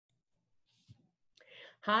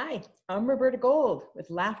Hi, I'm Roberta Gold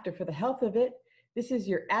with Laughter for the Health of It. This is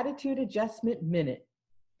your Attitude Adjustment Minute.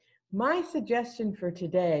 My suggestion for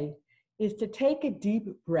today is to take a deep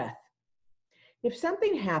breath. If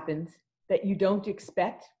something happens that you don't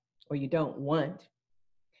expect or you don't want,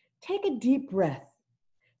 take a deep breath.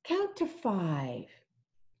 Count to 5.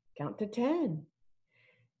 Count to 10.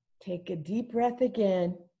 Take a deep breath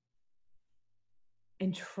again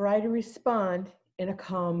and try to respond in a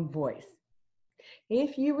calm voice.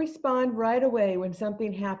 If you respond right away when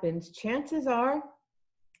something happens, chances are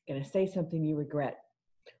you're going to say something you regret,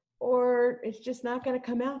 or it's just not going to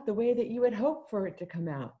come out the way that you had hoped for it to come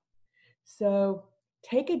out. So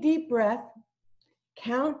take a deep breath,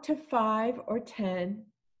 count to 5 or 10,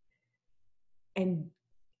 and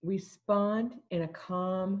respond in a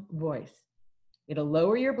calm voice. It'll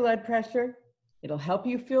lower your blood pressure, it'll help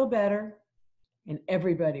you feel better, and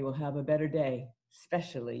everybody will have a better day,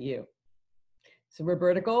 especially you. So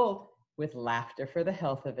Roberta Gold with Laughter for the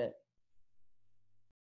Health of It.